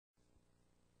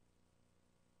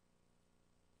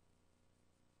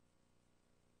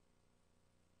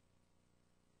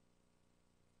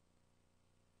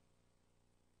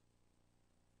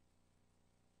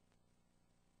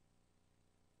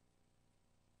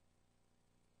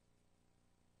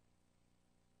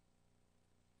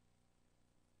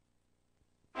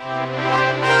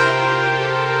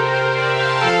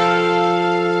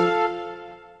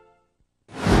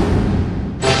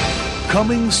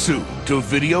Coming soon to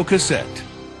video cassette.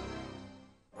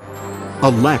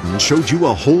 Aladdin showed you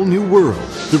a whole new world.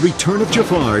 The Return of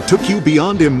Jafar took you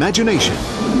beyond imagination.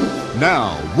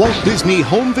 Now, Walt Disney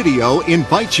Home Video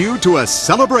invites you to a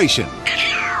celebration.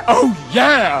 Oh,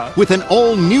 yeah! With an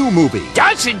all-new movie.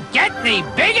 Doesn't get any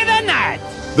bigger than that!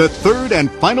 The third and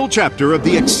final chapter of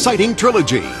the exciting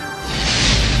trilogy.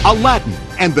 Aladdin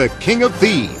and the King of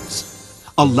Thieves.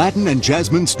 Aladdin and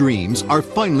Jasmine's dreams are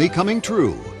finally coming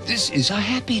true. This is a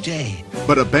happy day.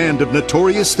 But a band of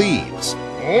notorious thieves.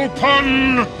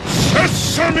 Open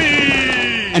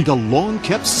Sesame! And a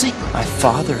long-kept secret. My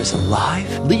father is alive?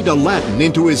 Lead Aladdin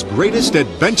into his greatest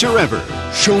adventure ever.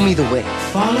 Show me the way.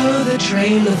 Follow the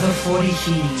trail of the 40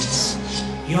 thieves.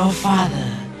 Your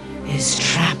father is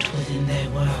trapped within their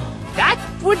world. That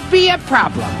would be a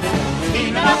problem.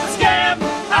 Cleaning up the scam,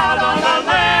 out on the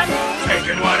lam,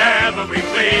 taking whatever we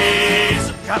please.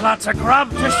 Got lots of grub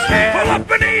to share. Pull up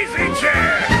an easy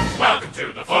chair. Welcome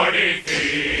to the 40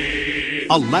 Thieves.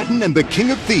 Aladdin and the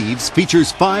King of Thieves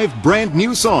features 5 brand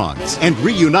new songs and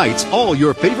reunites all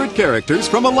your favorite characters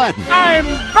from Aladdin. I'm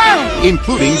bound!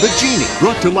 Including the genie,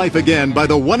 brought to life again by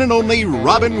the one and only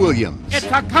Robin Williams. It's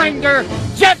a kinder,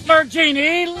 gentler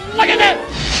genie. Look at it!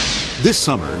 This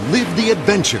summer, live the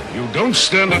adventure. You don't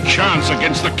stand a chance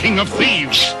against the King of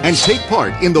Thieves. And take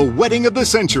part in the wedding of the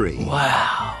century.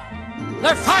 Wow.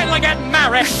 They're finally getting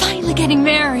married. Finally getting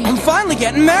married. I'm finally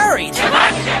getting married.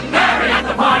 Let's get married at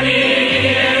the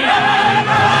party.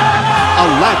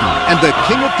 Aladdin and the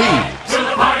King of Thieves. To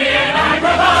the party in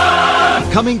Agrabah.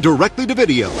 Coming directly to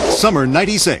video, summer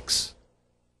 '96.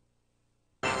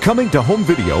 Coming to home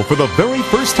video for the very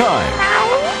first time.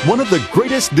 One of the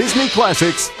greatest Disney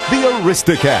classics, The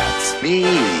Aristocats.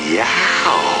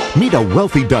 Meow. Meet a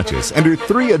wealthy duchess and her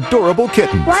 3 adorable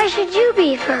kittens. Why should you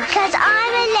be first? Because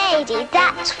I'm a lady,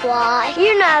 that's why.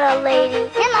 You're not a lady.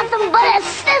 You're nothing but a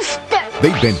sister.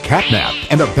 They've been catnapped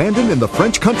and abandoned in the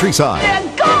French countryside.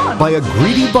 They're gone. By a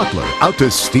greedy butler out to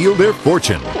steal their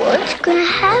fortune. What's gonna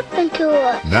happen to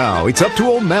us? Now it's up to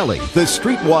O'Malley, the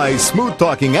streetwise,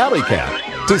 smooth-talking alley cat,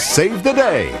 to save the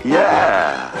day.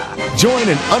 Yeah. Join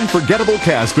an unforgettable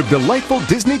cast of delightful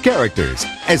Disney characters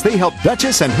as they help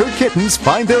Duchess and her kittens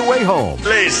find their way home.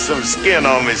 Lay some skin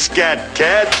on me, scat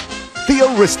cat. The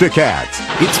Aristocats.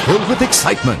 It's filled with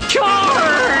excitement,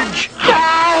 George!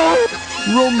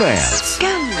 romance,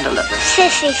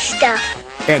 Sissy stuff.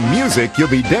 and music you'll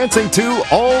be dancing to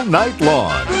all night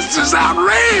long. This is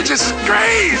outrageous. It's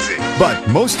crazy. But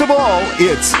most of all,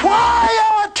 it's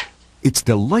Quiet. It's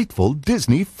delightful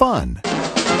Disney fun. Everybody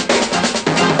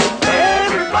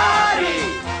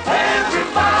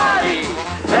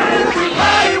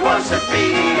wants to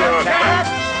be your cat.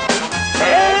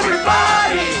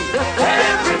 Everybody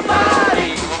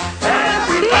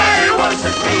wants to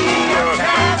be your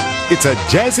cat. It's a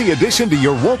jazzy addition to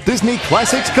your Walt Disney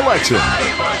Classics collection.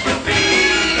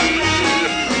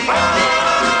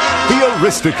 The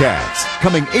Aristocats,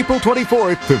 coming April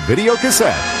 24th to video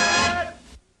cassette.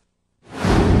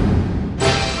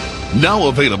 Now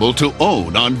available to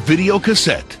own on video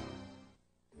cassette.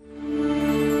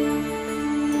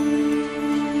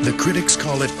 The critics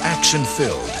call it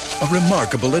action-filled, a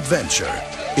remarkable adventure.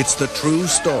 It's the true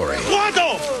story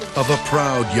of a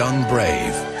proud young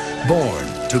brave, born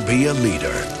to be a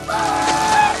leader.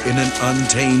 In an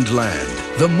untamed land,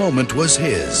 the moment was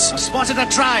his. Spotted a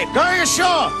tribe. Go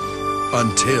ashore.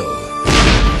 Until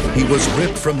he was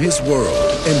ripped from his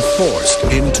world and forced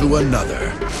into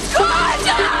another.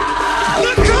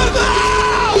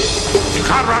 You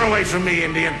can't run away from me,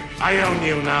 Indian. I own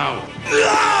you now.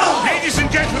 Ladies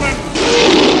and gentlemen,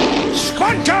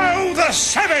 Squanto the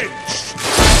Savage!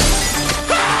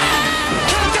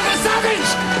 Captain the Savage!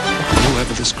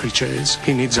 Whoever this creature is,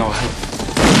 he needs our help.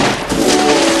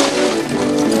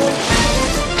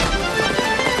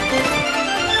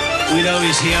 We know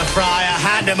he's here, Friar.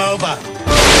 Hand him over.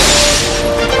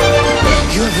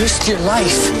 You have risked your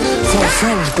life for a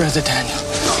friend, Brother Daniel.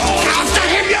 After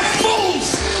him, you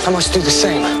fools! I must do the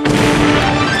same.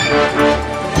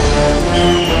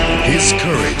 His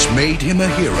courage made him a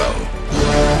hero.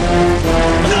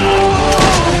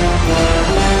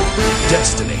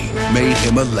 Destiny made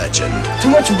him a legend. Too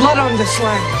much blood on this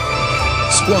land.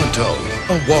 Squanto,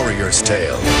 a warrior's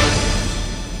tale.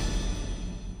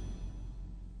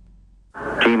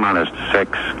 T-minus 6,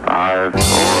 5, 4,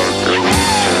 3, 2, 1.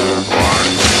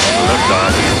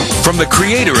 Liftoff. From the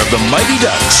creator of the Mighty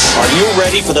Ducks. Are you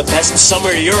ready for the best summer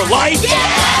of your life?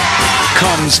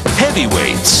 Comes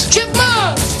Heavyweights.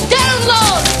 Chipmunk!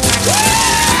 Download! Yes!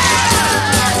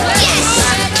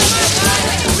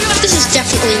 This is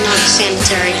definitely not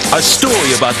sanitary. A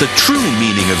story about the true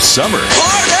meaning of summer.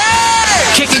 Party!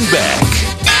 kicking back,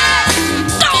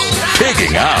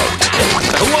 pigging out,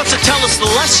 Who wants to tell us the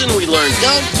lesson we learned?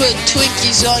 Don't put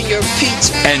Twinkies on your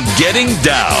pizza. and getting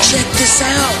down. Check this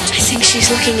out. I think she's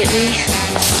looking at me.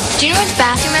 Do you know what the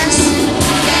bathroom is?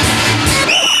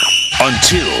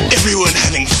 Until Everyone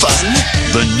having fun?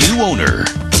 the new owner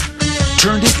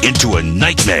turned it into a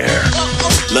nightmare.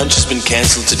 Lunch has been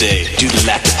canceled today due to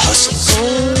lack of hustle.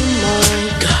 Oh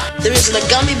my God. There isn't a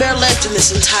gummy bear left in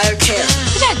this entire camp.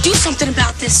 We gotta do something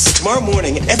about this. Tomorrow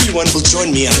morning, everyone will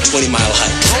join me on a 20-mile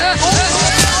hike.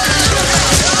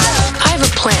 I have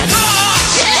a plan.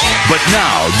 But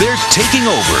now they're taking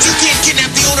over You can't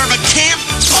kidnap the owner of a camp!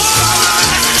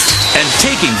 and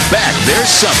taking back their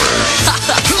summer.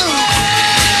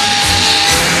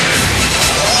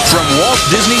 From Walt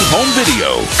Disney Home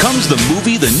Video comes the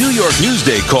movie the New York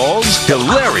Newsday calls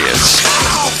hilarious,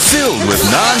 filled with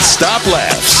non-stop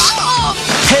laughs,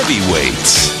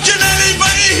 heavyweights, Can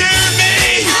anybody hear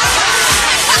me?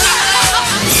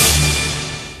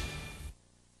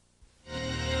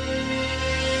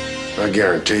 I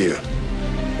guarantee you,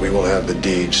 we will have the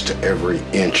deeds to every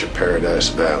inch of Paradise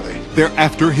Valley. They're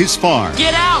after his farm.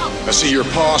 Get out! I see your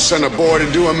pa sent a boy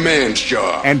to do a man's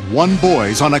job. And one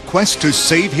boy's on a quest to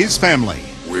save his family.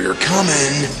 We're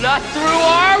coming. Not through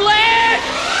our land!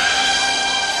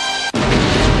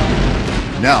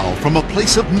 Now, from a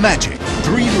place of magic,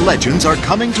 three legends are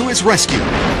coming to his rescue.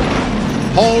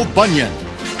 Paul Bunyan,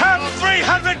 Handle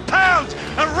 300 pounds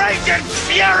of raging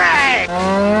fury!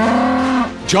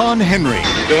 John Henry,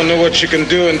 You don't know what you can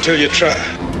do until you try.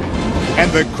 and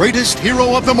the greatest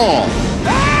hero of them all,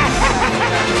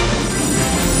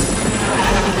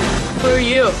 Who are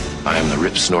you? I am the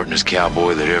rip-snortingest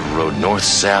cowboy that ever rode north,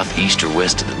 south, east, or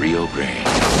west of the Rio Grande.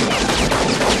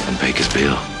 And Pecos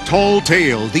Bill. Tall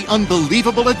Tale, the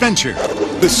unbelievable adventure.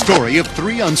 The story of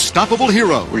three unstoppable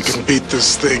heroes. We can beat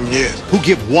this thing yet. Who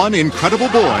give one incredible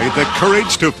boy the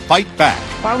courage to fight back.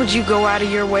 Why would you go out of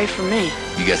your way for me?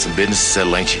 You got some business to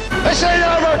settle, ain't you? This ain't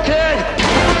over,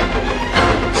 kid!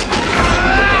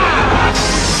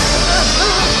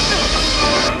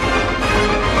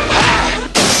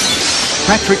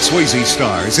 Patrick Swayze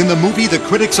stars in the movie the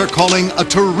critics are calling a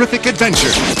terrific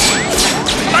adventure.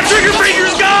 My trigger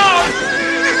finger's gone!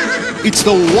 It's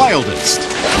the wildest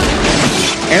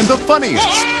and the funniest.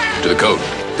 To the code.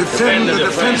 Defend the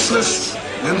defenseless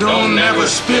and don't never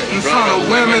spit in front of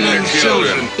women and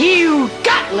children. You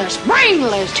gutless,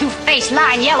 brainless, two-faced,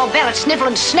 lying, yellow-bellied,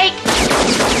 sniveling snake!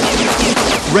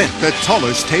 Rent the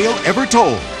tallest tale ever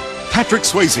told. Patrick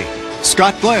Swayze,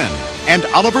 Scott Glenn, and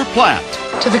Oliver Platt.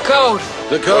 To the code.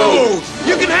 The code!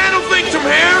 You can handle things from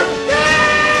here!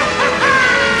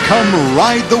 Come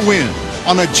ride the wind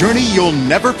on a journey you'll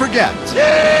never forget.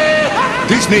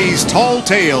 Disney's Tall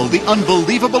Tale, the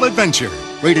unbelievable adventure.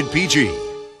 Rated PG.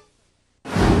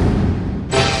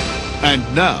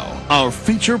 And now, our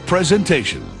feature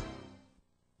presentation.